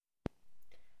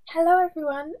Hello,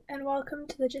 everyone, and welcome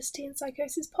to the Justine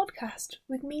Psychosis podcast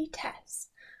with me, Tess.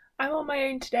 I'm on my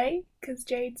own today because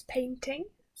Jade's painting,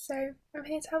 so I'm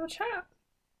here to have a chat.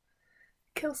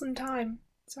 Kill some time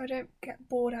so I don't get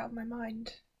bored out of my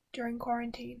mind during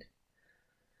quarantine.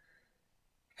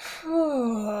 I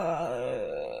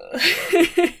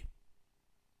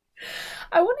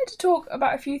wanted to talk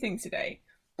about a few things today,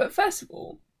 but first of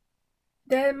all,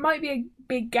 there might be a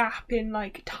big gap in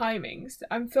timings.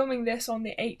 I'm filming this on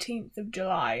the 18th of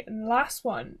July, and the last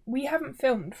one we haven't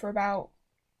filmed for about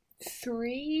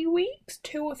 3 weeks,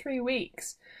 2 or 3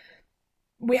 weeks.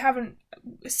 We haven't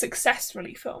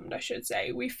successfully filmed, I should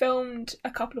say. We filmed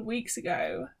a couple of weeks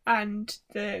ago and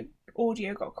the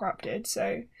audio got corrupted,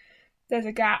 so there's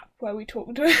a gap where we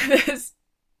talked.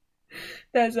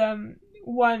 there's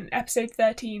one episode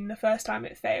 13 the first time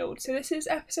it failed, so this is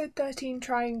episode 13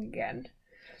 trying again.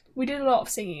 We did a lot of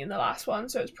singing in the last one,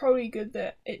 so it's probably good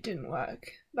that it didn't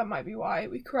work. That might be why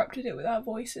we corrupted it with our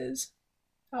voices,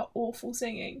 our awful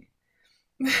singing.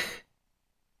 But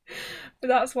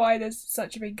that's why there's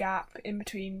such a big gap in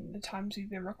between the times we've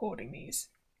been recording these.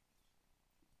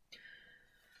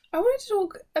 I wanted to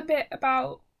talk a bit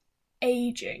about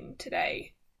aging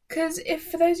today, because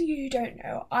for those of you who don't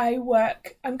know,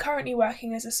 I'm currently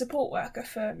working as a support worker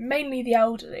for mainly the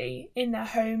elderly in their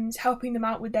homes, helping them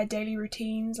out with their daily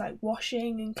routines like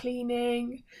washing and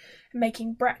cleaning, and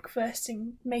making breakfast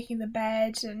and making the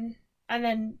bed, and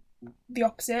then the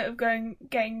opposite of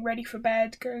getting ready for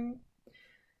bed, going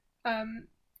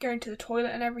to the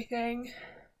toilet and everything.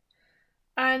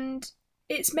 And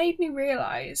it's made me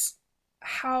realise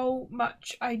how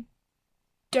much I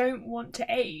don't want to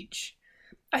age.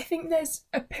 I think there's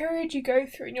a period you go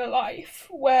through in your life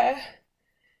where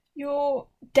you're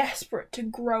desperate to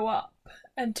grow up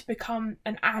and to become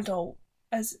an adult,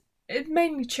 as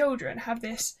mainly children have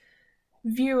this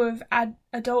view of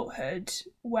adulthood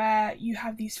where you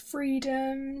have these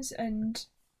freedoms and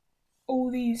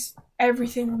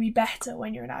everything will be better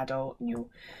when you're an adult and you'll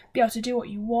be able to do what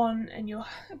you want,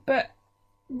 but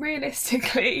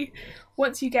realistically,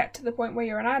 once you get to the point where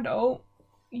you're an adult,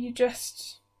 you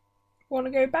just want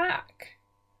to go back.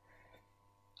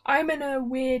 I'm in a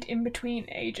weird in-between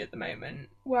age at the moment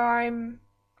where I'm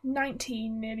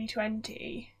 19, nearly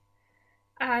 20,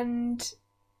 and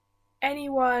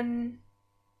anyone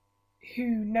who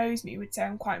knows me would say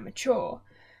I'm quite mature,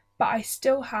 but I'm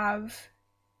still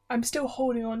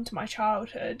holding on to my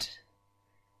childhood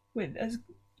with as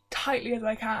tightly as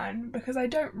I can because I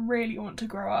don't really want to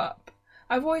grow up.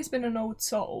 I've always been an old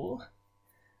soul,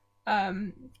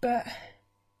 but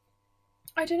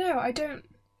I don't know,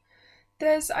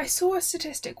 I saw a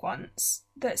statistic once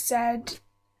that said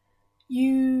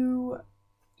your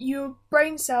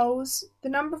brain cells, the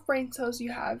number of brain cells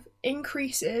you have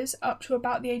increases up to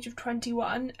about the age of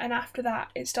 21, and after that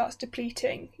it starts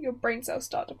depleting, your brain cells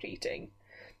start depleting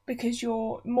because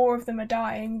more of them are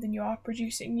dying than you are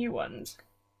producing new ones.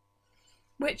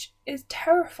 Which is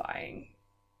terrifying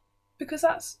because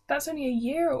that's only a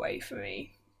year away for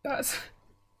me.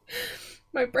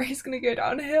 My brain's gonna go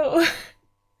downhill.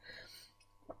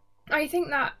 I think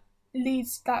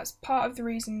that's part of the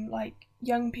reason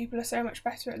young people are so much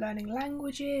better at learning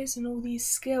languages and all these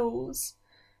skills,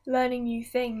 learning new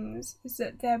things, is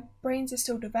that their brains are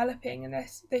still developing and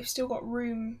they've still got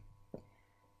room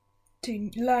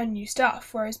to learn new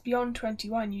stuff, whereas beyond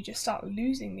 21 you just start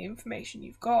losing the information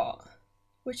you've got,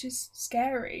 which is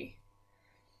scary.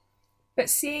 But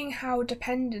seeing how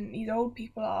dependent these older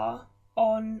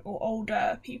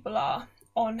people are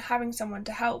on having someone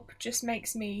to help just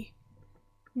makes me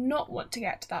not want to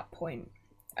get to that point.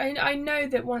 I know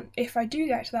that if I do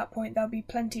get to that point, there'll be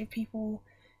plenty of people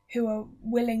who are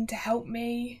willing to help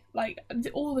me.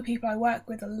 All the people I work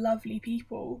with are lovely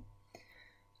people,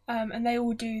 and they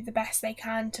all do the best they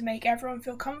can to make everyone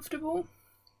feel comfortable.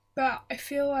 But I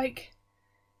feel like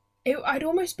I'd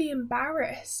almost be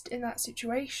embarrassed in that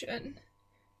situation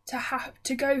to have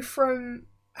to go from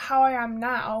how I am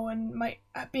now and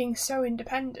being so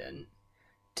independent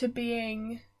to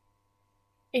being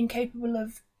incapable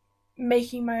of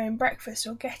making my own breakfast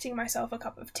or getting myself a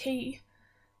cup of tea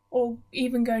or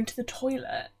even going to the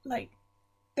toilet.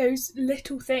 Those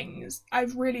little things, I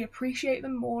really appreciate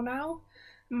them more now.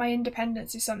 My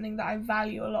independence is something that I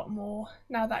value a lot more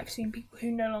now that I've seen people who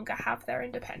no longer have their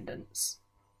independence.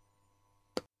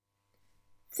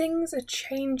 Things are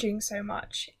changing so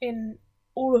much in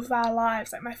all of our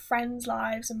lives, my friends'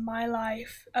 lives and my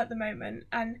life at the moment,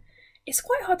 and it's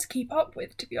quite hard to keep up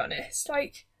with, to be honest.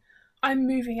 I'm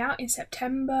moving out in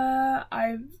September,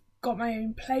 I've got my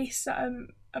own place that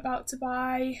I'm about to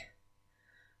buy,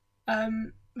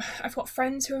 I've got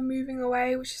friends who are moving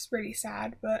away, which is really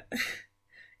sad, but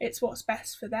it's what's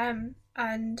best for them.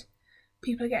 And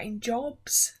people are getting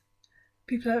jobs.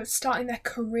 People are starting their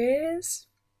careers.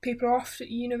 People are off at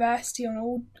university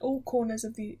on all corners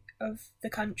of the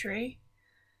country.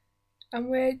 And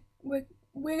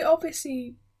we're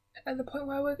obviously at the point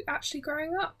where we're actually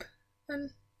growing up,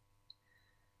 and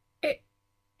it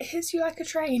hits you like a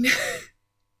train.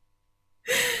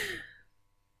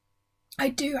 I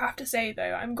do have to say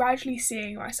though, I'm gradually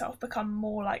seeing myself become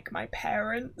more like my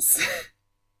parents.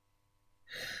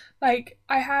 Like,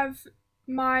 I have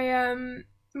my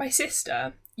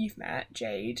sister, you've met,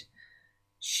 Jade.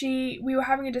 We were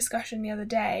having a discussion the other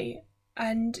day,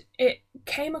 and it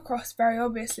came across very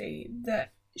obviously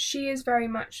that she is very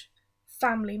much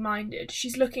family minded.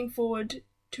 She's looking forward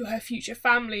to her future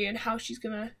family and how she's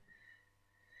gonna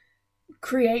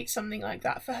create something like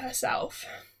that for herself.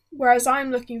 Whereas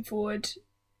I'm looking forward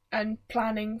and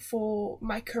planning for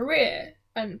my career,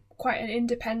 and in quite an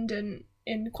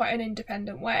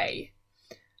independent way.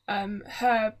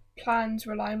 Her plans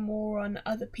rely more on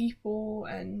other people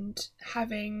and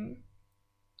having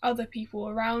other people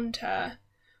around her,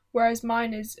 whereas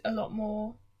mine is a lot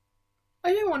more,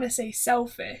 I don't want to say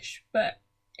selfish, but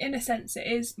in a sense it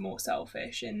is more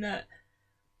selfish in that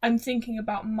I'm thinking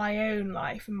about my own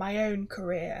life and my own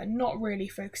career and not really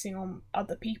focusing on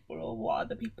other people or what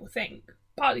other people think,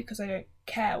 partly because I don't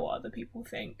care what other people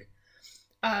think.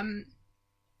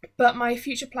 But my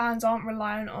future plans aren't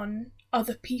reliant on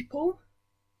other people,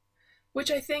 which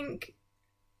I think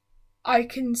I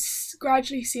can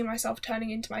gradually see myself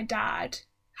turning into my dad,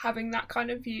 having that kind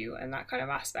of view and that kind of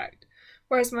aspect.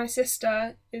 Whereas my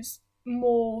sister is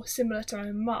more similar to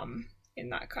my mum in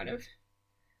that kind of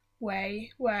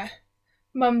way, where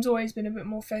mum's always been a bit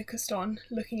more focused on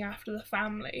looking after the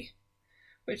family,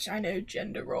 which I know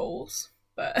gender roles,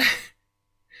 but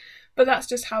but that's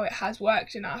just how it has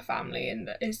worked in our family, and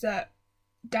is that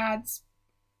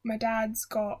my dad's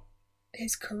got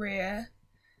his career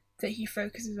that he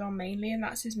focuses on mainly, and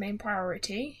that's his main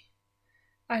priority.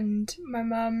 And my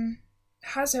mum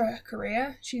has her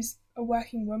career. She's a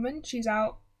working woman. She's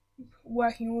out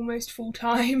working almost full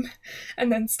time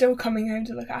and then still coming home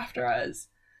to look after us.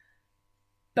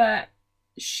 But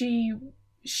she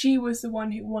was the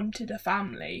one who wanted a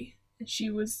family, and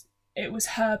it was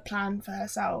her plan for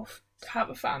herself to have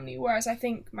a family, whereas I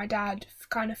think my dad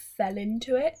kind of fell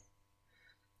into it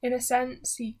in a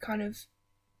sense. He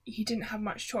didn't have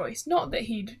much choice. Not that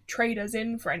he'd trade us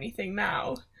in for anything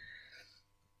now,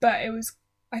 but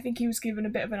I think he was given a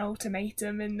bit of an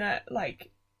ultimatum in that,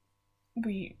 like,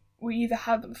 we either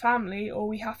have a family or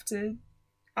we have to.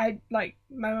 My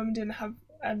mum didn't have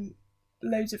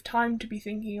loads of time to be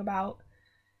thinking about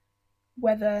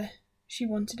whether she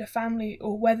wanted a family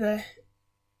or whether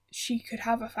she could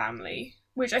have a family,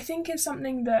 which I think is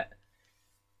something that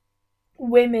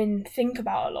women think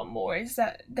about a lot more, is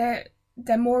that they're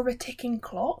more of a ticking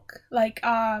clock. Like,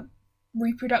 our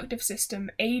reproductive system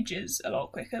ages a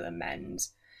lot quicker than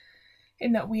men's,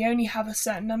 in that we only have a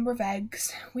certain number of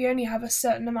eggs, we only have a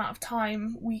certain amount of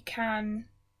time we can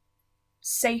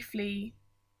safely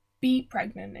be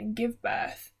pregnant and give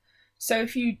birth. So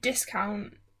if you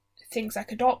discount things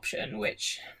like adoption,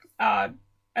 which are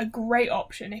a great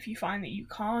option if you find that you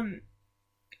can't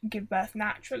give birth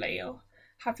naturally or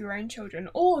have your own children,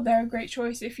 or they're a great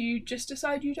choice if you just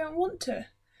decide you don't want to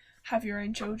have your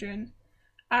own children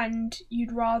and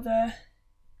you'd rather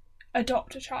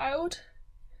adopt a child.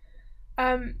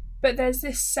 But there's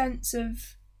this sense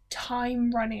of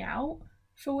time running out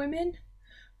for women,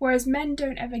 whereas men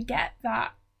don't ever get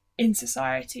that in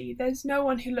society. There's no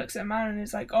one who looks at a man and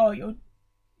is like, oh,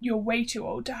 you're way too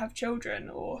old to have children,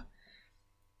 or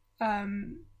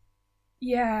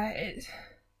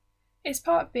it's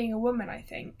part of being a woman, I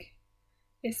think,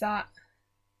 is that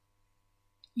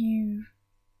you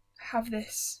have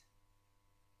this,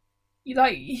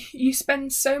 you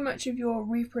spend so much of your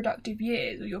reproductive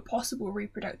years, or your possible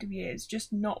reproductive years,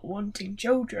 just not wanting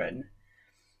children,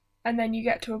 and then you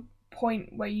get to a point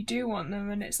where you do want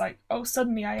them and it's like, oh,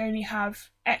 suddenly I only have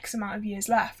X amount of years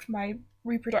left, my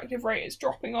reproductive rate is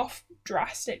dropping off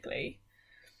drastically.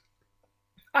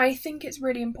 I think it's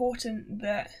really important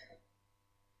that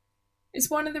it's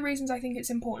one of the reasons I think it's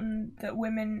important that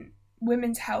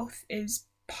women's health is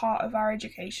part of our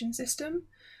education system.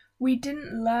 We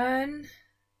didn't learn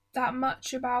that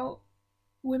much about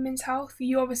women's health.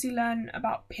 You obviously learn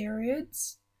about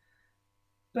periods,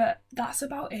 but that's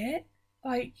about it.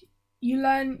 Like,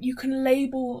 you can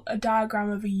label a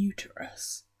diagram of a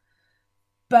uterus,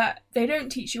 but they don't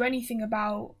teach you anything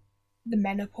about the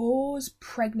menopause,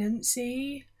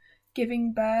 pregnancy,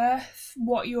 giving birth,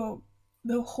 what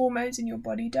the hormones in your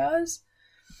body does.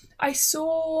 I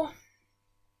saw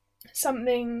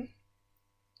something,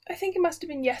 I think it must have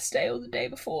been yesterday or the day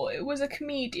before. It was a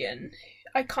comedian.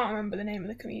 I can't remember the name of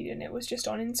the comedian. It was just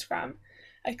on Instagram,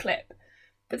 a clip.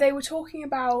 But they were talking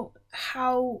about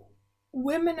how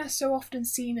women are so often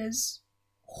seen as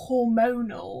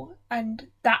hormonal, and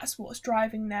that's what's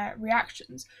driving their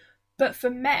reactions. But for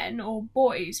men or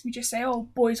boys, we just say, oh,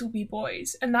 boys will be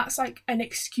boys. And that's like an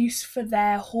excuse for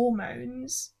their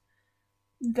hormones,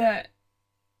 that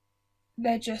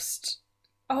they're just,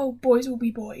 oh, boys will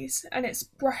be boys. And it's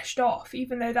brushed off,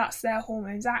 even though that's their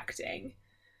hormones acting.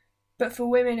 But for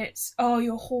women, it's, oh,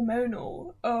 you're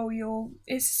hormonal. Oh,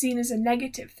 it's seen as a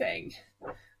negative thing,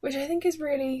 which I think is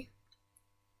really,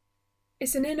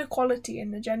 it's an inequality in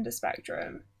the gender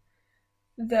spectrum,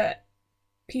 that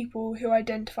people who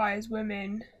identify as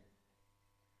women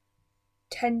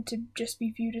tend to just be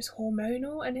viewed as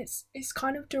hormonal, and it's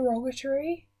kind of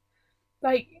derogatory.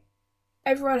 Like,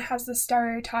 everyone has the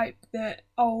stereotype that,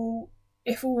 oh,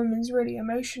 if a woman's really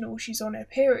emotional, she's on her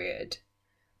period.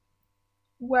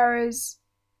 Whereas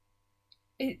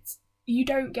you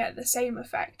don't get the same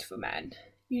effect for men.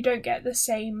 You don't get the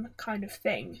same kind of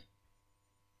thing.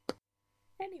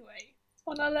 Anyway,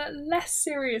 on a less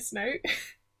serious note,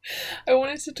 I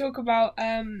wanted to talk about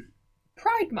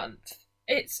Pride Month.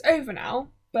 It's over now,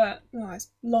 but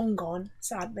it's long gone,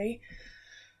 sadly.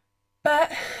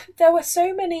 But there were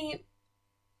so many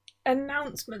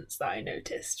announcements that I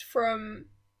noticed from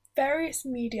various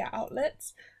media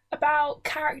outlets about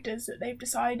characters that they've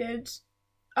decided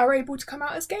are able to come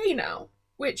out as gay now,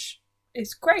 which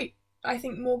is great. I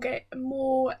think more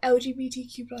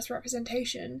LGBTQ plus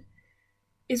representation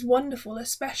is wonderful,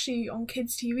 especially on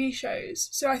kids' TV shows.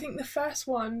 So I think the first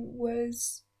one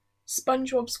was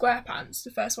SpongeBob SquarePants,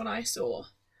 the first one I saw,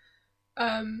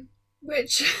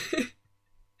 which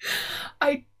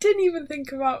I didn't even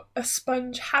think about a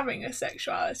sponge having a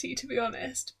sexuality, to be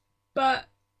honest, but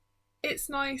it's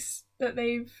nice that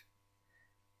they've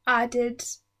added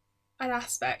an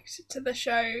aspect to the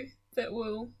show that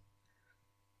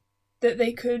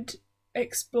they could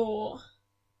explore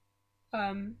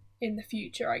in the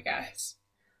future, I guess.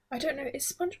 I don't know,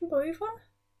 is SpongeBob over?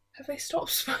 Have they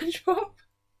stopped SpongeBob?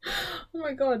 Oh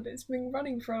my god, it's been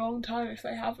running for a long time if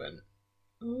they haven't.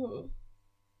 Ooh,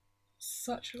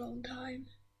 such a long time.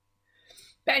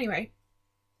 But anyway,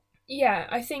 yeah,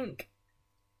 I think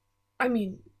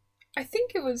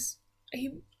it was,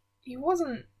 he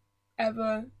wasn't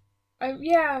ever,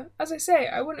 as I say,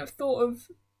 I wouldn't have thought of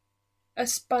a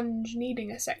sponge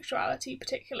needing a sexuality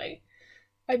particularly.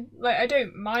 I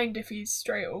don't mind if he's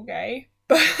straight or gay,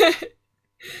 but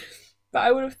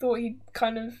I would have thought he'd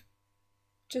kind of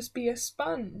just be a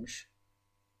sponge.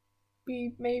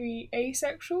 Be maybe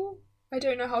asexual? I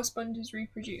don't know how sponges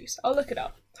reproduce. I'll look it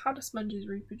up. How do sponges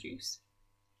reproduce?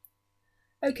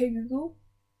 Okay, Google.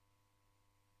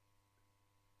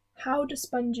 How do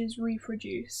sponges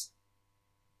reproduce?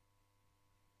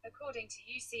 According to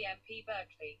UCMP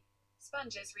Berkeley,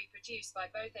 sponges reproduce by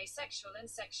both asexual and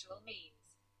sexual means.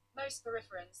 Most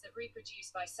poriferans that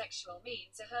reproduce by sexual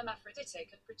means are hermaphroditic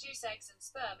and produce eggs and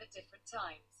sperm at different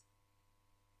times.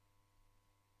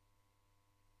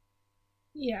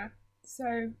 Yeah,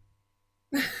 so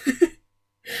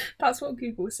that's what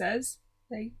Google says.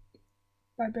 They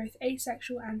by both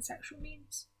asexual and sexual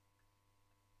means.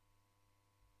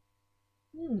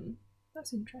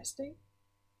 That's interesting.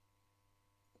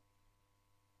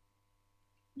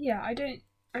 Yeah,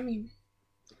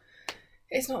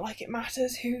 it's not like it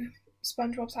matters who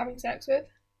SpongeBob's having sex with.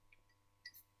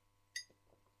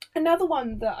 Another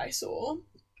one that I saw,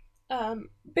 a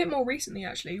bit more recently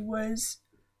actually, was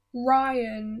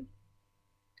Ryan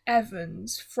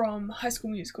Evans from High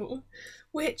School Musical,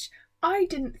 which I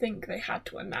didn't think they had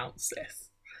to announce this.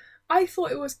 I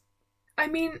thought it was,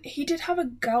 he did have a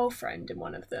girlfriend in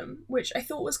one of them, which I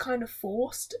thought was kind of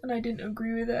forced, and I didn't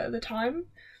agree with it at the time.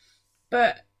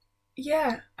 But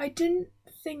yeah, I didn't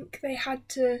think they had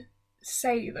to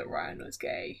say that Ryan was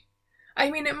gay.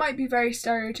 It might be very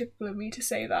stereotypical of me to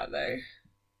say that though,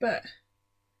 but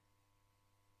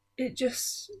it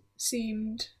just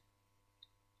seemed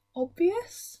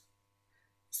obvious.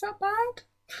 Is that bad?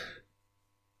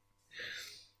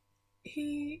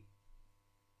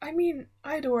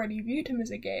 I'd already viewed him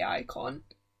as a gay icon.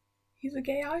 He's a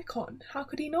gay icon. How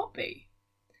could he not be?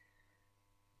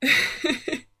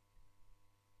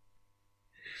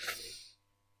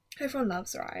 Everyone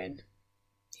loves Ryan.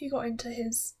 He got into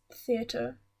his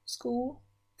theatre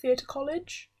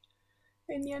college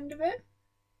in the end of it.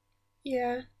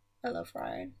 Yeah, I love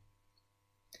Ryan.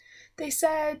 They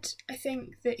said, I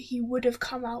think, that he would have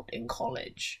come out in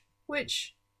college,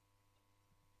 which,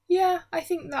 yeah, I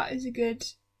think that is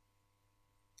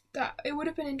that it would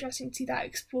have been interesting to see that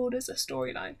explored as a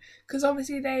storyline, because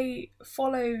obviously they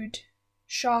followed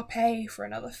Sharpay for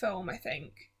another film, I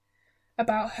think,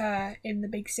 about her in the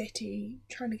big city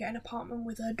trying to get an apartment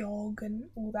with her dog and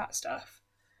all that stuff.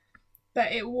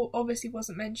 But it obviously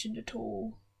wasn't mentioned at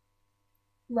all,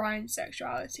 Ryan's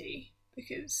sexuality,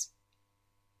 because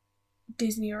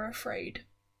Disney are afraid,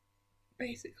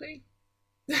 basically.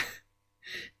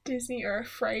 Disney are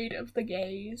afraid of the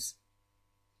gays.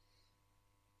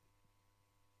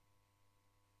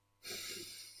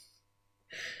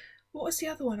 What was the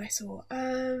other one I saw?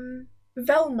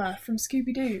 Velma from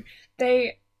Scooby-Doo.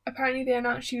 They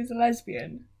announced she was a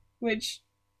lesbian, which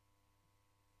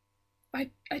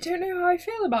I don't know how I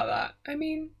feel about that. I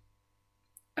mean,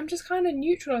 I'm just kind of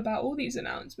neutral about all these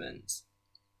announcements.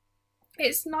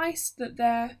 It's nice that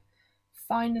they're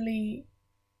finally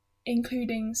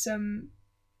including some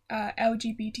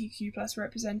LGBTQ plus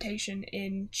representation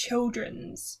in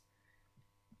children's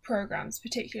programs,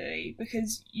 particularly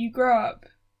because you grow up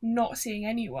not seeing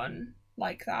anyone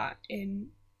like that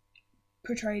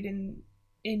portrayed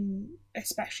in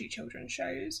especially children's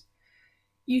shows.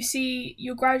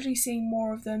 You're gradually seeing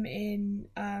more of them in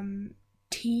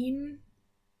teen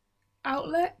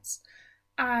outlets,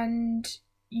 and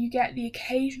you get the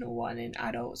occasional one in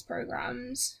adults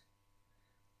programs.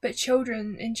 But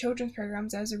in children's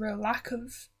programs, there's a real lack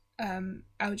of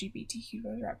LGBTQ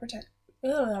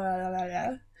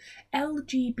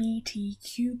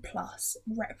plus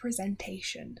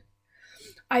representation.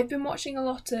 I've been watching a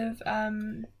lot of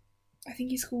I think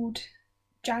he's called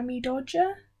Jamie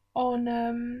Dodger on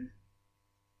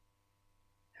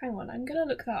hang on, I'm gonna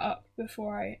look that up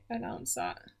before I announce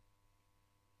that.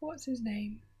 What's his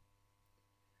name?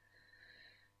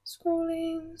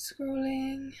 Scrolling.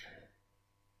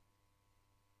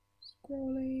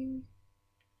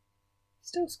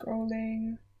 Still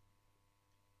scrolling.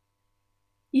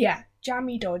 Yeah,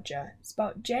 Jamie Dodger,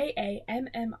 spelled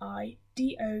Jammidodger.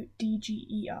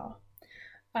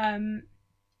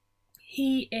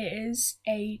 He is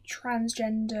a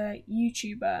transgender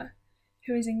YouTuber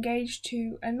who is engaged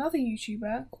to another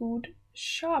YouTuber called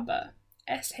Shaba,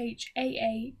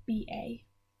 Shaaba.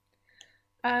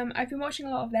 I've been watching a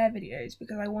lot of their videos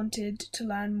because I wanted to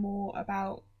learn more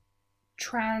about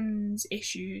trans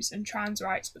issues and trans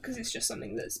rights, because it's just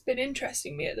something that's been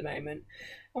interesting me at the moment,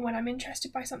 and when I'm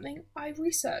interested by something I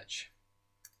research.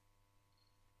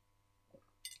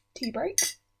 Tea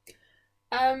break.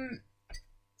 And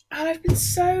I've been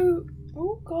so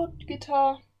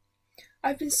guitar.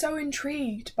 I've been so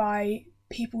intrigued by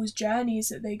people's journeys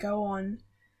that they go on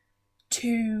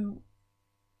to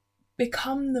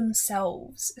become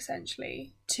themselves,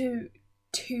 essentially, to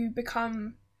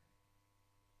become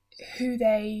who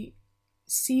they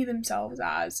see themselves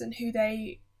as and who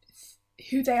they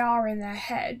are in their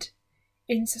head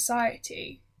in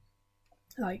society.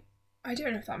 Like, I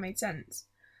don't know if that made sense,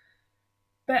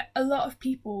 but a lot of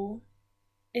people,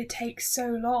 it takes so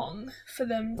long for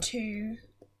them to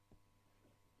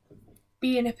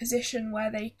be in a position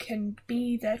where they can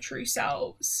be their true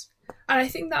selves. And I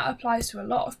think that applies to a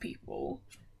lot of people,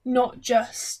 not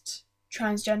just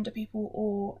transgender people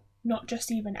or not just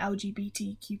even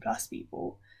LGBTQ plus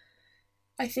people.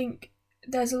 I think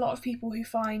there's a lot of people who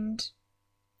find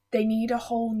they need a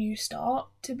whole new start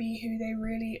to be who they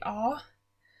really are.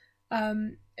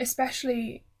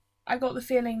 Especially, I got the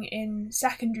feeling in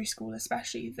secondary school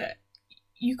especially that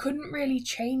you couldn't really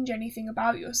change anything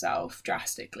about yourself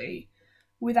drastically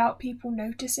without people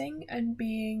noticing and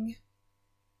being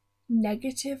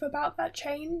negative about that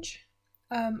change,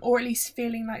 or at least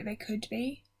feeling like they could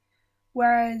be.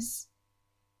 Whereas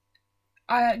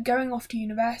going off to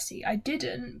university, I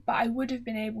didn't, but I would have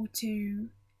been able to,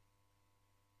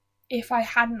 if I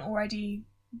hadn't already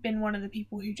been one of the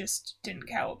people who just didn't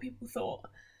care what people thought,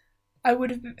 I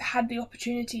would have had the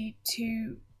opportunity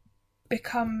to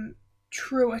become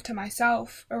truer to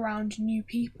myself around new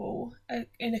people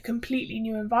in a completely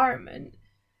new environment.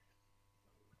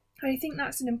 And I think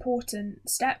that's an important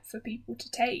step for people to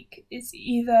take. It's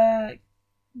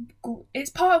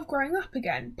part of growing up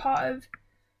again, part of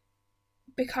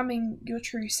becoming your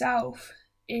true self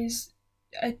is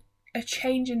a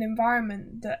change in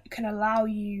environment that can allow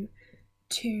you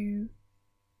to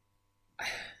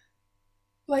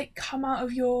like come out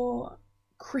of your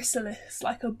chrysalis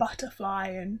like a butterfly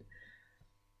and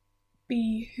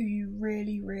be who you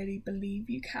really, really believe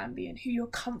you can be and who you're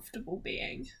comfortable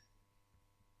being.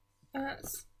 And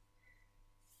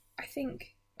I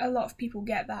think a lot of people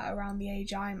get that around the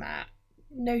age I'm at,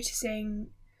 noticing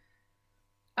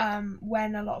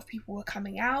when a lot of people were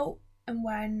coming out and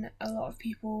when a lot of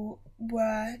people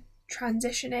were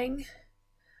transitioning.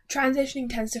 Transitioning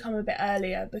tends to come a bit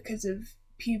earlier because of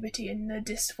puberty and the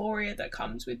dysphoria that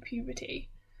comes with puberty.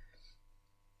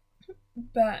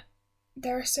 But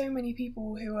there are so many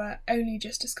people who are only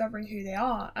just discovering who they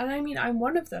are. And I mean, I'm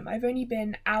one of them. I've only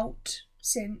been out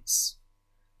since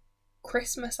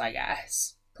Christmas, I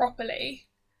guess, properly.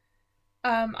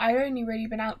 I'd only really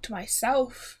been out to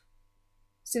myself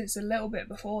since a little bit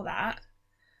before that,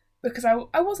 because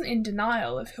I wasn't in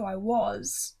denial of who I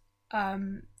was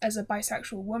as a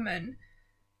bisexual woman,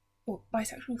 or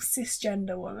bisexual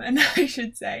cisgender woman, I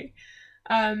should say.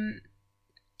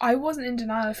 I wasn't in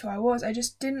denial of who I was. I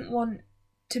just didn't want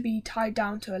to be tied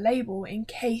down to a label in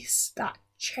case that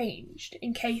changed,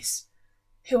 in case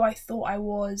who I thought I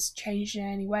was changed in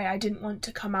any way. I didn't want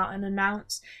to come out and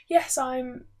announce, yes,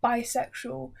 I'm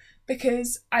bisexual,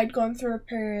 because I'd gone through a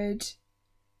period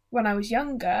when I was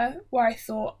younger where I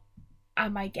thought,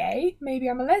 am I gay? Maybe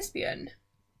I'm a lesbian.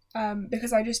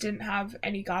 Because I just didn't have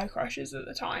any guy crushes at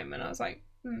the time, and I was like,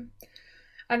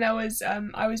 And I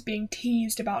was being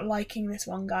teased about liking this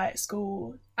one guy at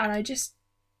school, and I just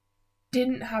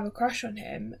didn't have a crush on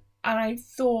him, and I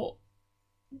thought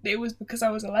it was because I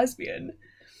was a lesbian,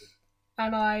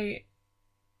 and it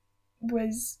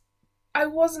was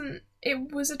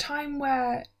a time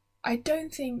where I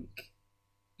don't think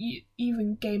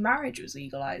even gay marriage was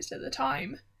legalised at the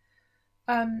time.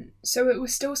 So it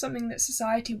was still something that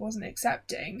society wasn't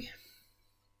accepting.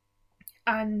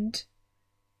 And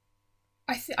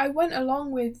I went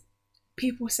along with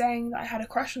people saying that I had a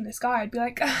crush on this guy. I'd be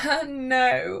like,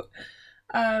 no.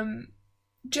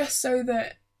 Just so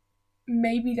that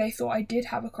maybe they thought I did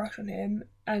have a crush on him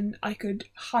and I could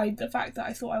hide the fact that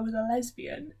I thought I was a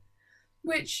lesbian.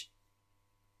 Which,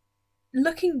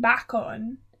 looking back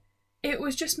on, it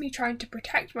was just me trying to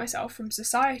protect myself from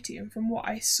society and from what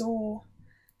I saw.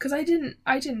 Because I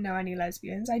didn't know any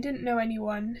lesbians. I didn't know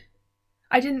anyone.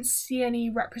 I didn't see any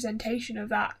representation of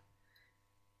that.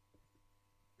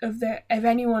 Of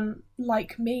anyone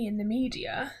like me in the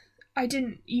media. I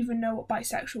didn't even know what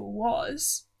bisexual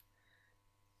was.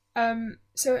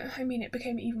 So I mean, it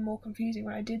became even more confusing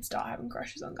when I did start having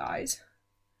crushes on guys.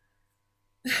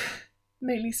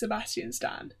 Mainly Sebastian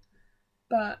Stan.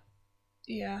 But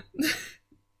yeah.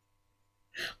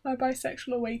 My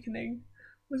bisexual awakening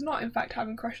was not in fact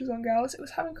having crushes on girls, it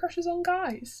was having crushes on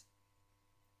guys.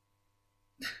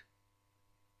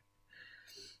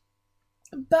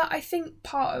 But I think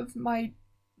part of my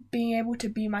being able to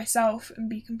be myself and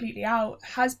be completely out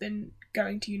has been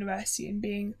going to university and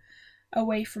being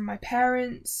away from my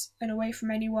parents and away from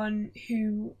anyone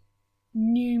who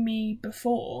knew me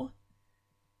before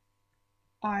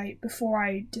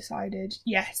I decided,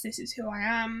 yes, this is who I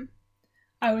am.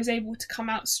 I was able to come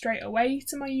out straight away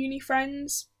to my uni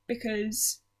friends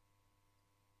because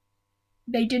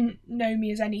they didn't know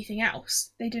me as anything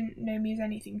else. They didn't know me as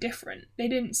anything different. They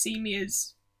didn't see me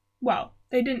as, well,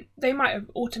 they might have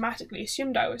automatically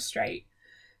assumed I was straight,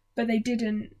 but they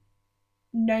didn't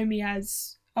know me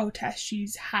as, oh, Tess,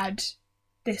 she's had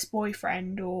this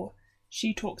boyfriend, or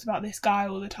she talks about this guy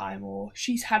all the time, or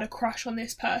she's had a crush on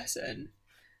this person,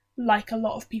 like a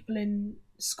lot of people in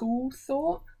school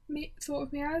thought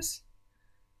of me as.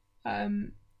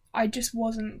 I just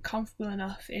wasn't comfortable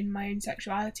enough in my own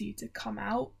sexuality to come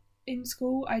out in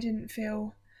school. I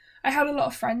had a lot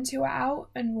of friends who were out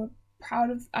and were proud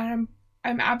of, and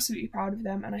I'm absolutely proud of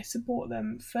them, and I support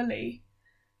them fully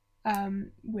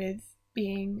with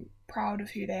being proud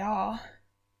of who they are,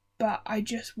 but I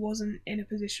just wasn't in a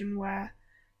position where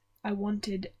I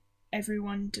wanted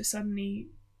everyone to suddenly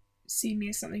see me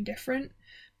as something different,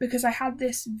 because I had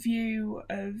this view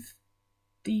of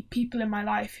the people in my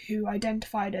life who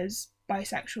identified as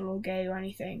bisexual or gay or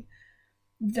anything,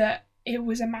 that it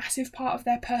was a massive part of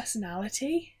their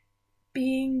personality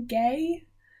being gay,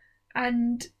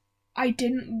 and I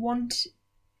didn't want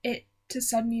it to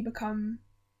suddenly become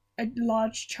a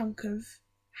large chunk of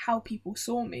how people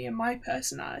saw me and my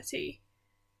personality.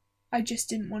 I just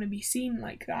didn't want to be seen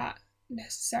like that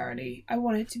necessarily. I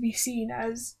wanted to be seen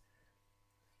as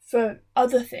for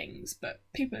other things, but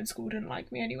people in school didn't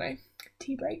like me anyway.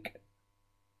 Tea break.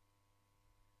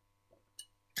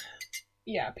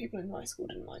 Yeah, people in my school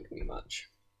didn't like me much.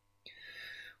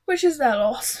 Which is their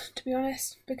loss, to be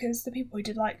honest, because the people who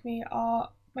did like me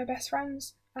are my best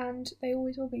friends, and they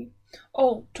always will be.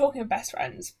 Oh, talking of best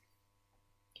friends,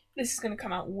 this is going to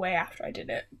come out way after I did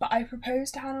it, but I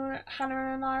proposed to Hannah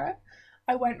and Anara.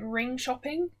 I went ring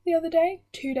shopping the other day,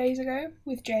 2 days ago,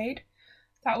 with Jade.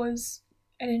 That was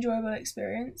an enjoyable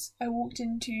experience. I walked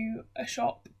into a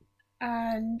shop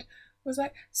and was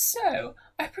like, so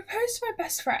I proposed to my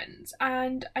best friends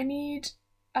and I need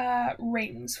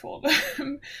rings for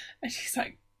them. And she's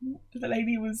like, the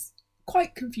lady was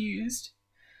quite confused.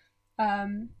 I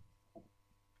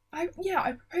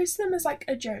proposed to them as like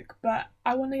a joke, but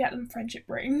I want to get them friendship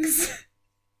rings.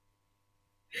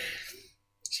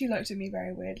 She looked at me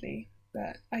very weirdly,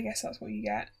 but I guess that's what you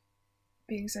get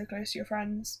being so close to your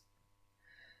friends.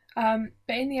 But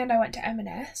in the end I went to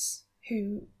M&S,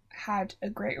 who had a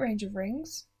great range of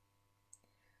rings.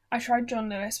 I tried John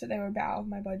Lewis, but they were a bit out of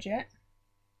my budget.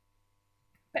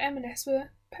 But M&S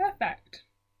were perfect.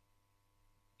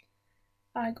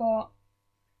 Ira got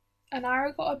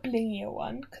a blingier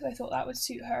one because I thought that would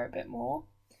suit her a bit more.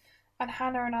 And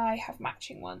Hannah and I have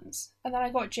matching ones. And then I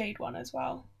got Jade one as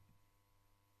well.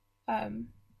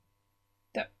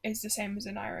 That is the same as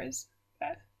Anira's,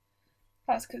 but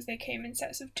that's because they came in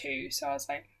sets of 2. So I was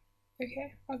like,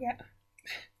 okay, I'll get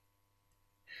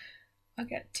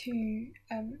two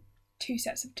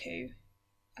sets of 2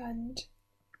 and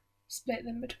split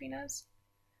them between us.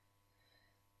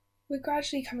 We're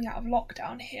gradually coming out of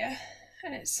lockdown here,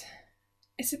 and it's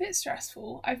a bit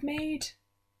stressful. I've made,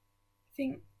 I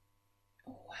think,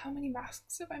 how many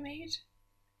masks have I made?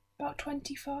 About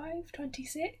 25,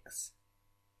 26.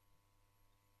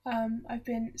 I've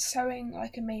been sewing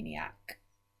like a maniac.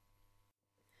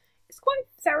 It's quite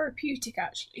therapeutic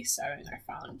actually, sewing, I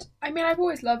found. I mean, I've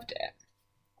always loved it.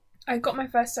 I got my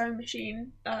first sewing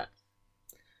machine at,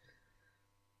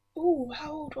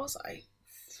 how old was I?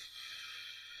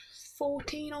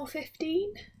 14 or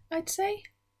 15, I'd say.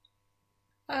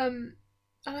 And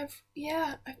I've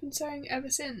been sewing ever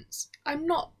since. I'm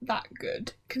not that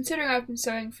good, considering I've been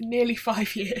sewing for nearly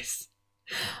 5 years.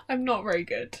 I'm not very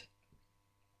good.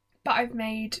 But I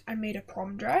made a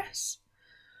prom dress.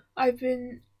 I've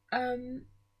been, I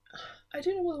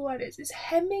don't know what the word is. Is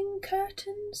hemming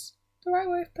curtains the right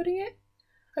way of putting it?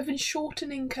 I've been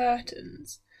shortening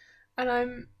curtains, and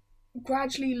I'm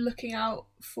gradually looking out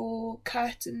for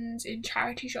curtains in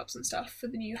charity shops and stuff for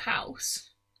the new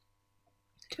house.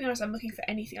 To be honest, I'm looking for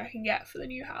anything I can get for the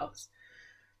new house.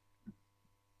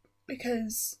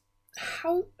 Because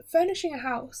furnishing a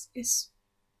house is...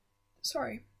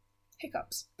 Sorry,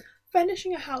 hiccups.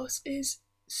 Furnishing a house is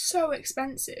so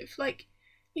expensive. Like,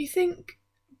 you think,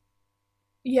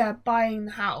 buying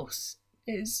the house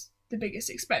is the biggest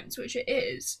expense, which it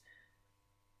is.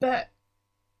 But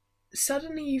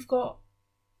suddenly you've got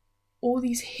all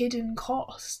these hidden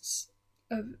costs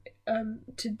of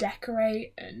to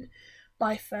decorate and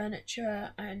buy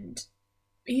furniture, and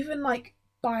even like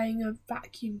buying a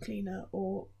vacuum cleaner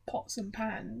or pots and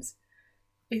pans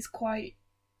is quite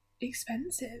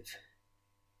expensive.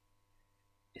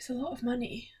 It's a lot of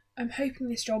money. I'm hoping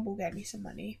this job will get me some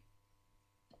money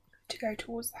to go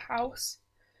towards the house.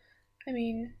 I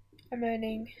mean, I'm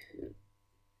earning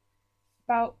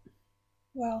about,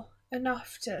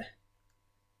 enough to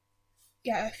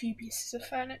get a few pieces of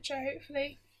furniture,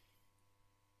 hopefully,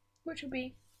 which will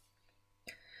be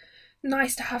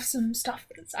nice to have some stuff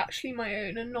that's actually my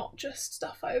own and not just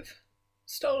stuff I've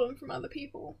stolen from other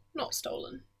people. Not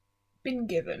stolen, been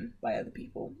given by other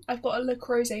people. I've got a Le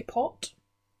Creuset pot,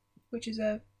 which is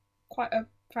quite a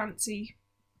fancy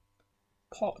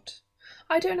pot.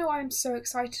 I don't know why I'm so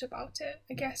excited about it.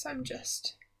 I guess I'm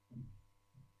just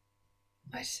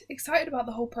excited about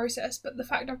the whole process, but the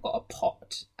fact I've got a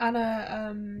pot and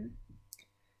a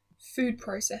food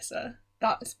processor,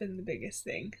 that's been the biggest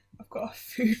thing. I've got a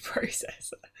food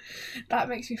processor. That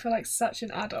makes me feel like such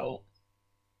an adult.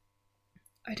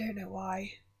 I don't know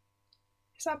why.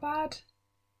 Is that bad?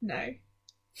 No.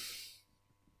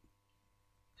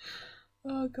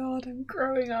 Oh god, I'm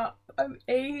growing up. I'm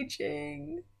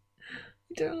aging.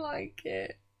 I don't like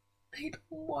it. I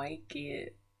don't like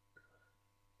it.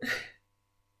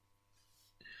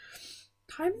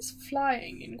 Time is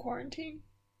flying in quarantine.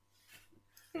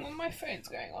 Oh, my phone's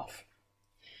going off.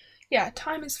 Yeah,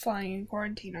 time is flying in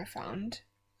quarantine, I found.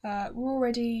 We're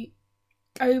already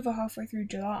over halfway through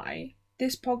July.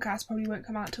 This podcast probably won't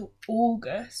come out till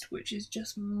August, which is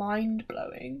just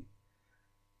mind-blowing.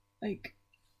 Like,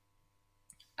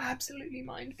 absolutely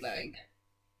mind-blowing.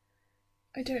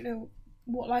 I don't know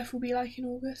what life will be like in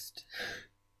August.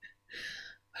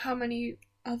 How many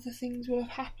other things will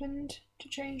have happened to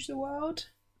change the world.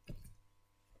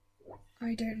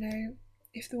 I don't know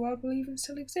if the world will even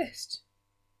still exist.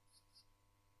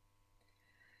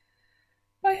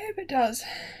 But I hope it does,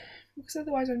 because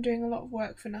otherwise I'm doing a lot of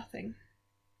work for nothing.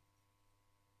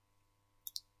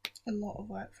 A lot of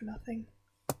work for nothing.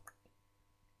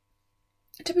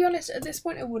 To be honest, at this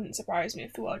point it wouldn't surprise me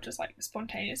if the world just like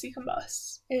spontaneously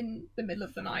combusts in the middle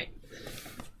of the night.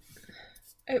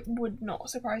 It would not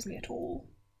surprise me at all.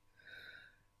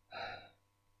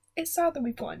 It's sad that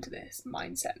we've got into this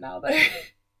mindset now though.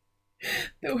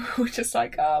 That we're just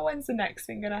like, oh, when's the next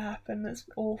thing gonna happen that's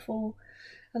awful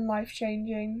and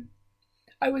life-changing?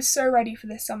 I was so ready for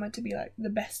this summer to be like the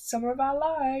best summer of our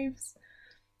lives.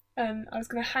 And I was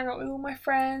going to hang out with all my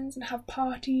friends and have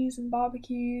parties and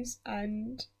barbecues,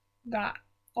 and that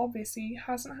obviously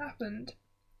hasn't happened.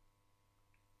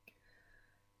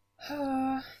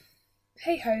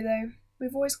 Hey ho though,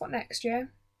 we've always got next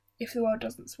year, if the world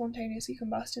doesn't spontaneously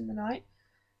combust in the night.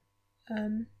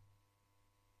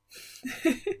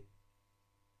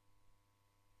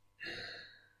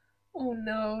 Oh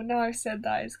no, now I've said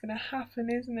that, it's going to happen,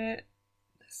 isn't it?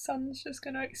 The sun's just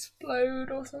going to explode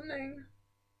or something.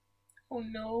 Oh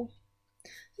no.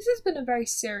 This has been a very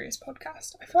serious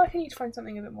podcast. I feel like I need to find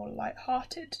something a bit more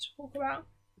light-hearted to talk about.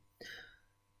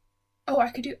 Oh, I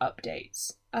could do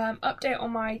updates. Update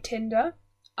on my Tinder.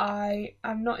 I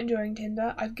am not enjoying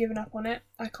Tinder. I've given up on it.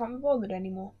 I can't be bothered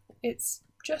anymore. It's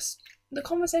just, the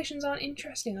conversations aren't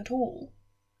interesting at all.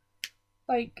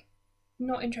 Like,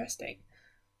 not interesting.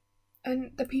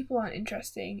 And the people aren't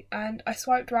interesting. And I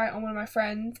swiped right on one of my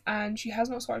friends, and she has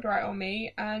not swiped right on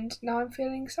me, and now I'm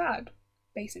feeling sad,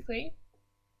 basically.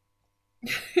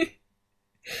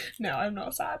 No, I'm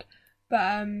not sad.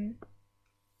 But,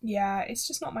 yeah, it's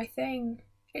just not my thing.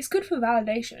 It's good for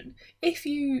validation. If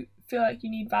you feel like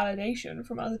you need validation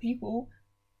from other people,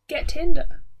 get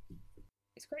Tinder.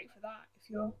 It's great for that if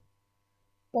you're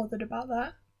bothered about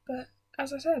that. But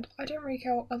as I said, I don't really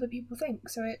care what other people think,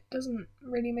 so it doesn't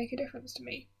really make a difference to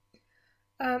me.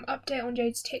 Update on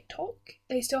Jade's TikTok.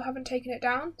 They still haven't taken it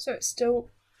down, so it's still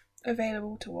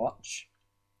available to watch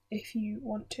if you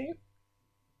want to,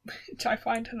 which I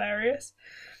find hilarious.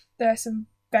 There are some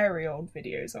very old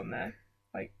videos on there,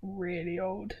 like really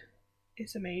old.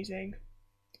 It's amazing.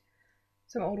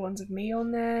 Some old ones of me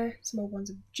on there, some old ones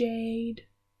of Jade.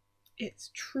 It's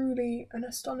truly an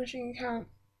astonishing account.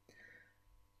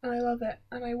 And I love it,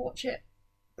 and I watch it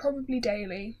probably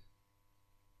daily,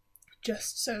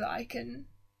 just so that I can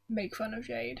make fun of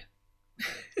Jade.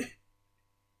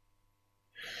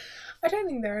 I don't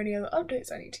think there are any other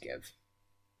updates I need to give.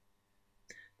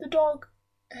 The dog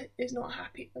is not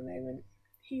happy at the moment.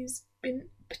 He's been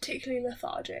particularly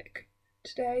lethargic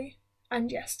today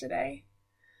and yesterday.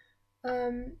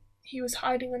 He was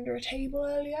hiding under a table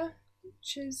earlier,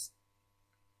 which is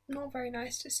not very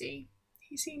nice to see.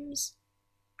 He seems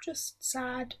just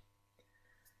sad,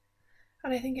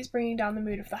 and I think it's bringing down the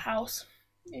mood of the house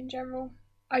in general.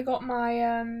 I got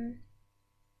my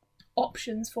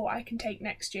options for what I can take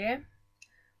next year.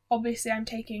 Obviously I'm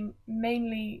taking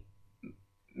mainly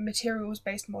materials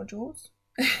based modules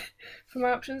for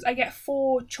my options. I get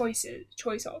 4 choice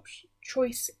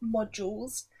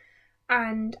modules,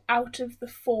 and out of the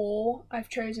 4 I've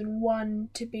chosen one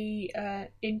to be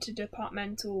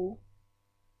interdepartmental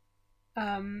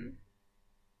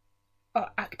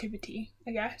activity,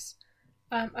 I guess.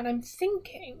 And I'm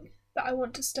thinking that I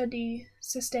want to study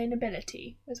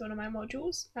sustainability as one of my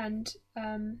modules, and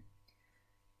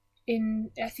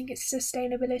I think it's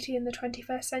sustainability in the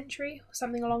 21st century or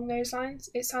something along those lines.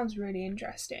 It sounds really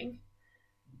interesting,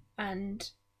 and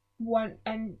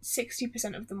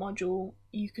 60% of the module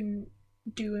you can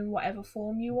do in whatever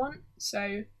form you want.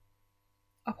 So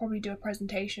I'll probably do a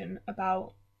presentation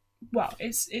about, well,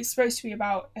 it's supposed to be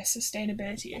about a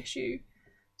sustainability issue,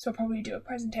 so I'll probably do a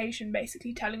presentation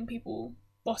basically telling people,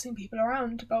 bossing people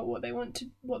around about what they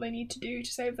need to do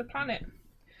to save the planet,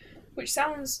 which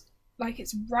sounds like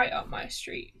it's right up my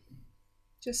street.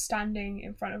 Just standing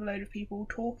in front of a load of people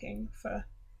talking for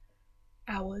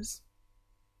hours.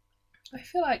 I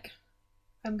feel like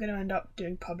I'm going to end up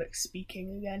doing public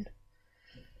speaking again.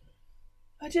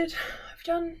 I've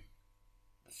done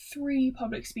 3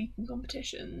 public speaking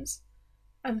competitions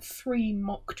and 3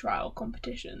 mock trial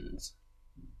competitions,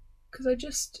 because I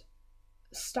just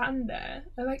stand there.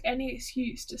 I like any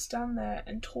excuse to stand there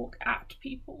and talk at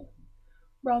people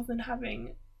rather than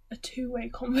having a 2-way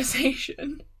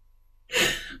conversation,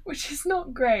 which is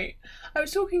not great. I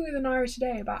was talking with Anira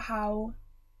today about how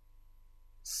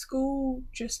school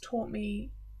just taught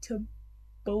me to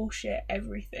bullshit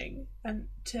everything and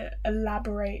to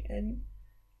elaborate and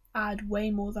add way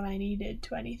more than I needed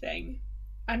to anything.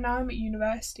 And now I'm at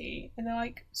university and they're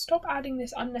like, stop adding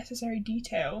this unnecessary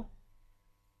detail.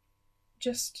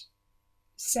 Just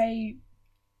say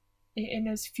it in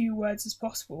as few words as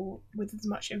possible with as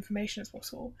much information as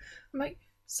possible. I'm like,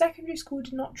 secondary school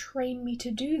did not train me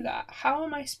to do that. How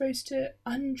am I supposed to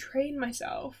untrain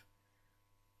myself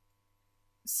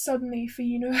suddenly for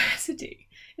university.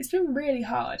 It's been really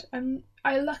hard.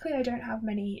 Luckily I don't have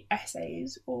many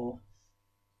essays or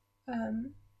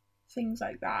things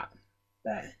like that,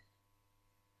 but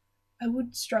I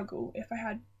would struggle if I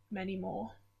had many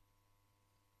more.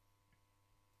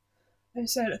 I'm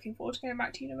so looking forward to going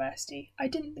back to university. I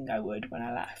didn't think I would when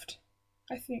I left.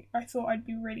 I thought I'd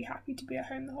be really happy to be at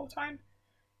home the whole time,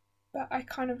 but I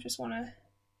kind of just want to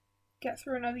get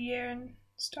through another year and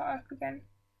start up again.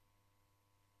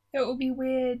 It will be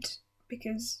weird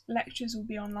because lectures will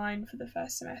be online for the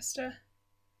first semester,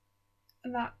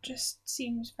 and that just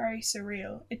seems very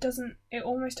surreal. It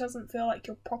almost doesn't feel like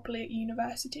you're properly at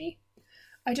university.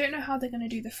 I don't know how they're going to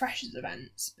do the freshers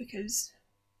events because,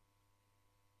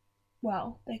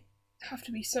 well, they have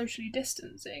to be socially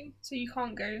distancing, so you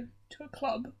can't go to a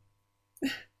club.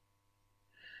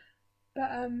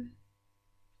 But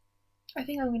I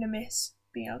think I'm going to miss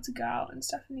being able to go out and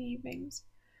stuff in the evenings.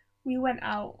 We went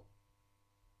out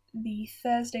the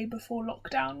Thursday before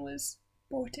lockdown was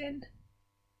brought in,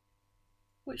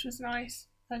 which was nice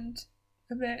and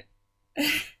a bit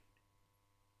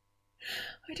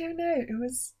I don't know, it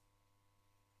was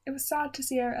sad to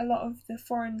see a lot of the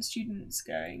foreign students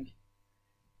going.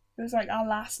 It was like our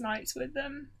last nights with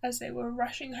them as they were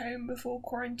rushing home before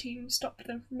quarantine stopped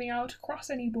them from being able to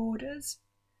cross any borders.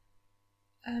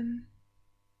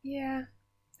 Yeah,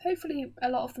 hopefully a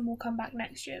lot of them will come back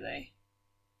next year though.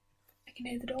 I can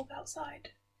hear the dog outside.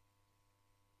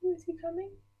 Who is he coming?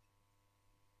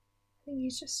 I think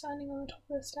he's just standing on the top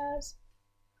of the stairs.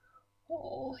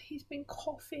 Oh, he's been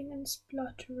coughing and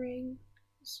spluttering.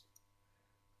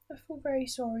 I feel very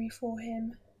sorry for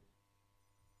him.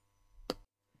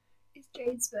 It's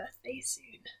Jade's birthday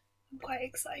soon. I'm quite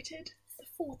excited. It's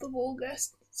the 4th of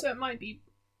August, so it might be...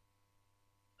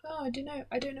 Oh, I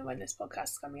don't know when this podcast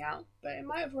is coming out, but it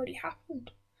might have already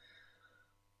happened.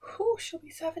 Whew, she'll be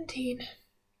 17.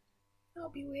 That'll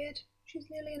be weird. She's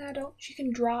nearly an adult. She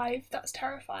can drive. That's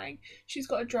terrifying. She's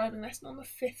got a driving lesson on the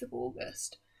 5th of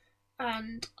August.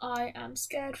 And I am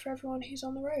scared for everyone who's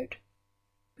on the road.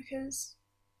 Because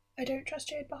I don't trust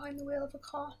Jade behind the wheel of a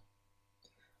car.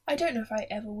 I don't know if I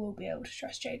ever will be able to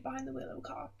trust Jade behind the wheel of a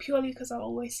car. Purely because I'll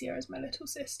always see her as my little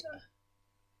sister.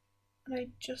 And I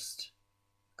just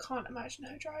can't imagine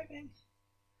her driving.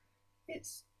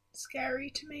 It's scary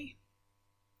to me.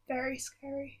 Very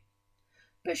scary.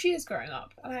 But she is growing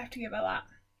up, and I have to give her that.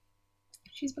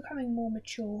 She's becoming more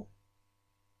mature.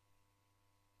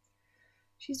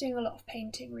 She's doing a lot of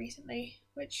painting recently,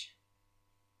 which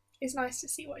is nice to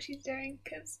see what she's doing,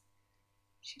 because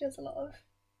she does a lot of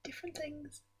different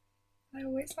things. I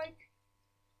always like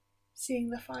seeing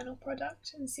the final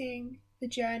product and seeing the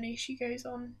journey she goes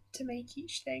on to make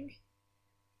each thing.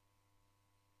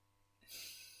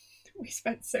 We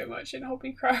spent so much in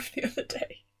Hobbycraft the other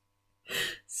day.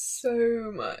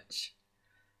 So much.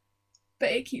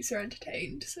 But it keeps her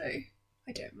entertained, so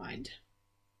I don't mind.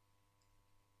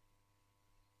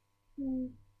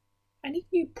 I need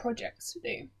new projects to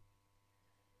do.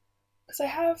 Because I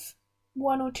have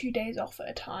 1 or 2 days off at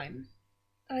a time,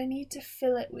 and I need to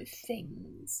fill it with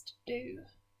things to do.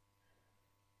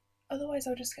 Otherwise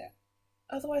I'm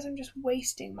just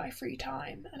wasting my free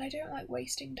time, and I don't like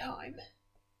wasting time.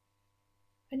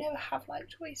 I never have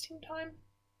liked wasting time.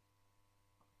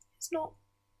 It's not...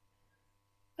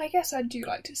 I guess I do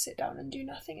like to sit down and do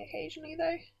nothing occasionally,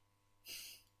 though.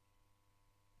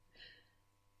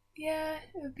 Yeah,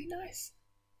 it would be nice.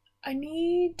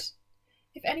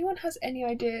 If anyone has any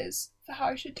ideas for how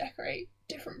I should decorate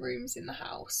different rooms in the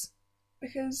house,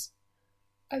 because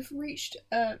I've reached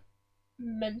a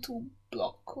mental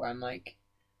block where I'm like,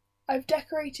 I've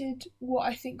decorated what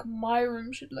I think my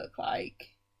room should look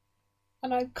like,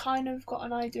 and I've kind of got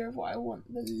an idea of what I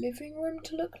want the living room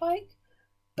to look like,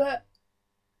 but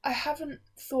I haven't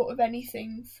thought of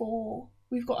anything for...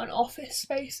 We've got an office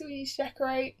space that we need to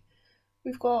decorate.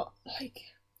 We've got,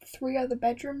 3 other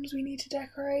bedrooms we need to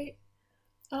decorate.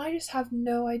 And I just have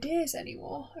no ideas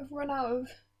anymore. I've run out of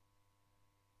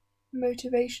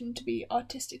motivation to be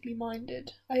artistically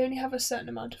minded. I only have a certain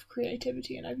amount of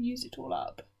creativity and I've used it all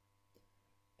up.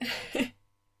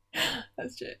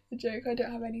 That's a joke. I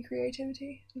don't have any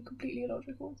creativity. I'm completely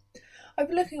illogical. I've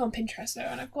been looking on Pinterest though,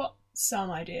 and I've got some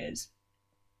ideas.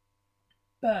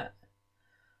 But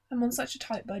I'm on such a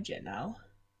tight budget now,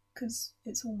 because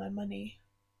it's all my money.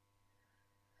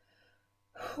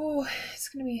 Oh, it's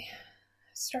going to be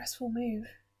a stressful move.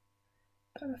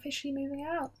 But I'm officially moving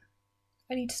out.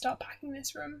 I need to start packing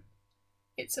this room.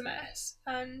 It's a mess,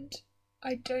 and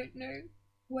I don't know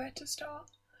where to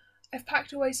start. I've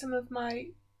packed away some of my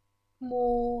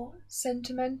more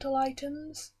sentimental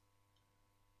items,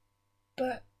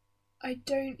 but I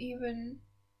don't even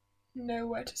know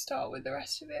where to start with the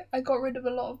rest of it. I got rid of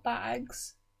a lot of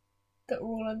bags that were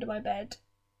all under my bed,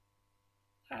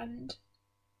 and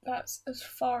that's as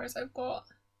far as I've got.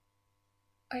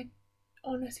 I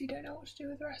honestly don't know what to do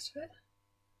with the rest of it.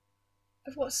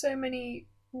 I've got so many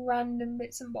random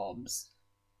bits and bobs,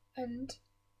 and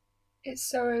it's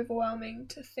so overwhelming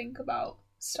to think about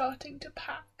starting to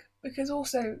pack, because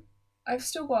also I've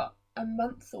still got a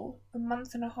month or a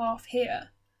month and a half here,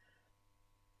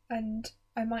 and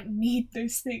I might need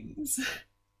those things.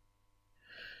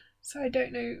 So I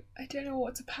don't know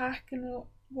what to pack and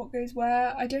what goes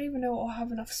where. I don't even know what I'll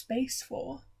have enough space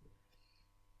for.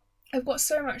 I've got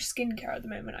so much skincare at the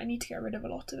moment, I need to get rid of a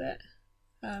lot of it.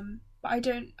 But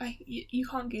you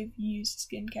can't give used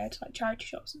skincare to like charity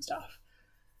shops and stuff.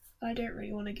 I don't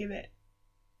really want to give it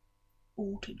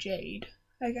all to Jade.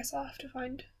 I guess I'll have to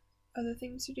find other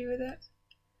things to do with it.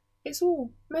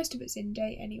 Most of it's in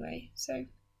date anyway, so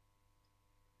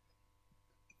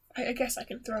I guess I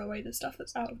can throw away the stuff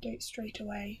that's out of date straight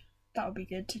away. That would be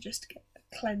good to just get a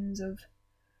cleanse of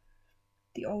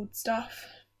the old stuff.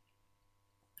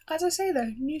 As I say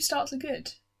though, new starts are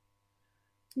good.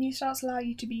 New starts allow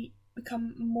you to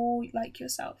become more like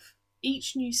yourself.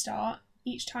 Each new start,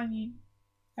 each time you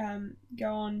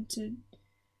go on to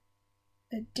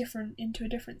into a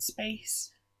different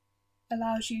space,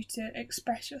 allows you to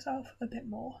express yourself a bit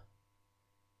more.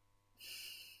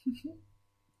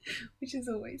 Which is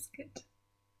always good.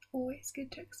 Always good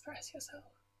to express yourself.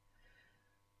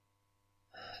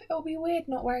 It'll be weird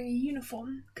not wearing a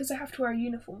uniform, because I have to wear a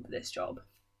uniform for this job.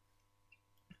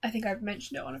 I think I've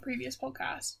mentioned it on a previous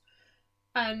podcast.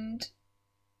 And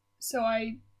so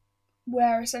I'm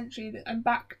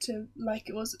back to like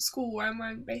it was at school, where I'm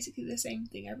wearing basically the same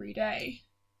thing every day.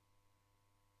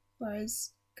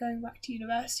 Whereas going back to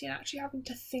university and actually having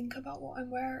to think about what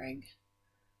I'm wearing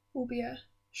will be a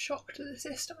shock to the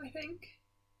system, I think.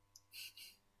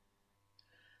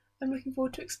 I'm looking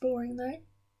forward to exploring though.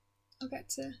 I'm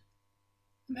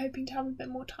hoping to have a bit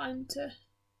more time to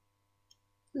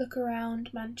look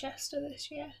around Manchester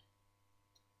this year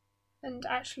and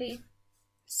actually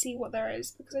see what there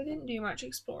is, because I didn't do much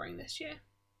exploring this year.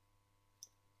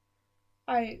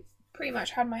 I pretty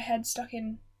much had my head stuck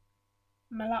in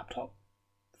my laptop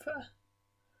for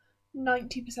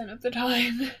 90% of the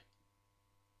time.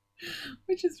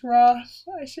 Which is rough.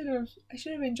 I should have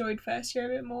enjoyed first year a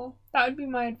bit more. That would be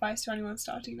my advice to anyone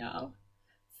starting now.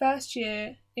 First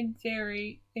year, in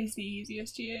theory, is the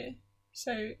easiest year,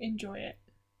 so enjoy it.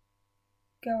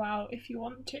 Go out if you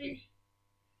want to.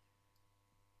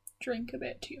 Drink a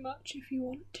bit too much if you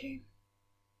want to.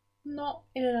 Not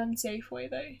in an unsafe way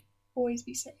though. Always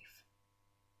be safe.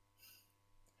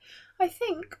 I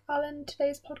think I'll end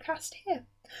today's podcast here.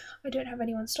 I don't have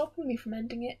anyone stopping me from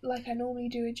ending it like I normally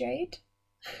do with Jade.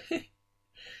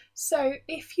 So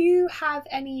if you have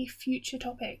any future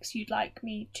topics you'd like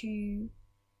me to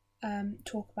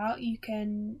talk about, you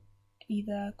can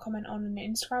either comment on an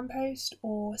Instagram post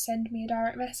or send me a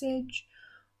direct message,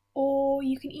 or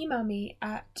you can email me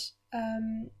at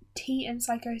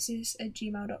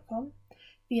teaandpsychosis@gmail.com.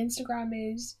 The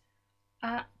Instagram is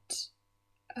at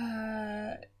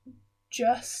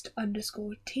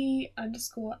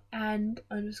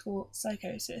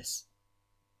just_T_and_psychosis.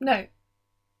 No.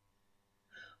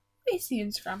 What is the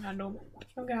Instagram handle?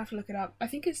 I'm going to have to look it up. I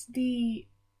think it's the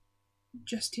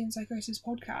Just Tea and Psychosis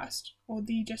podcast, or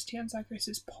the Just Tea and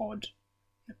Psychosis pod.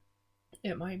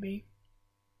 It might be.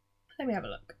 Let me have a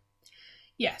look.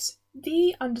 Yes,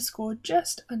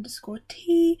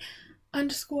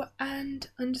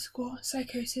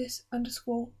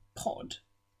 the_just_T_and_psychosis_pod.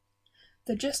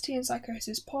 The Just Tea and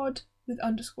Psychosis pod with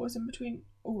underscores in between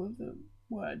all of the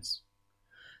words.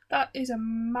 That is a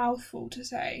mouthful to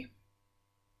say.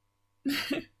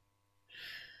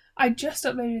 I just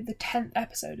uploaded the 10th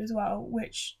episode as well,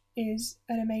 which is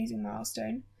an amazing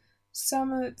milestone.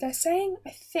 They're saying,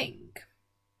 I think,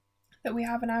 that we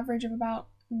have an average of about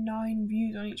 9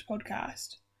 views on each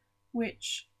podcast,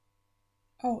 which,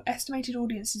 estimated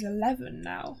audience is 11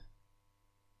 now.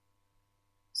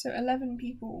 So 11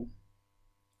 people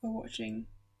are watching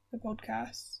the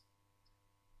podcast,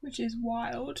 which is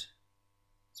wild.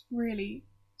 It's really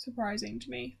surprising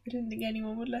to me. I didn't think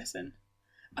anyone would listen.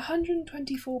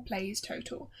 124 plays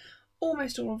total.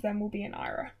 Almost all of them will be in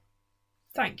Ira.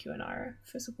 Thank you, Anira,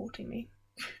 for supporting me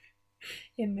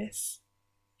in this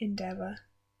endeavour.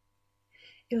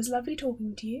 It was lovely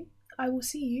talking to you. I will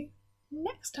see you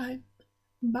next time.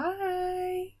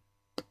 Bye!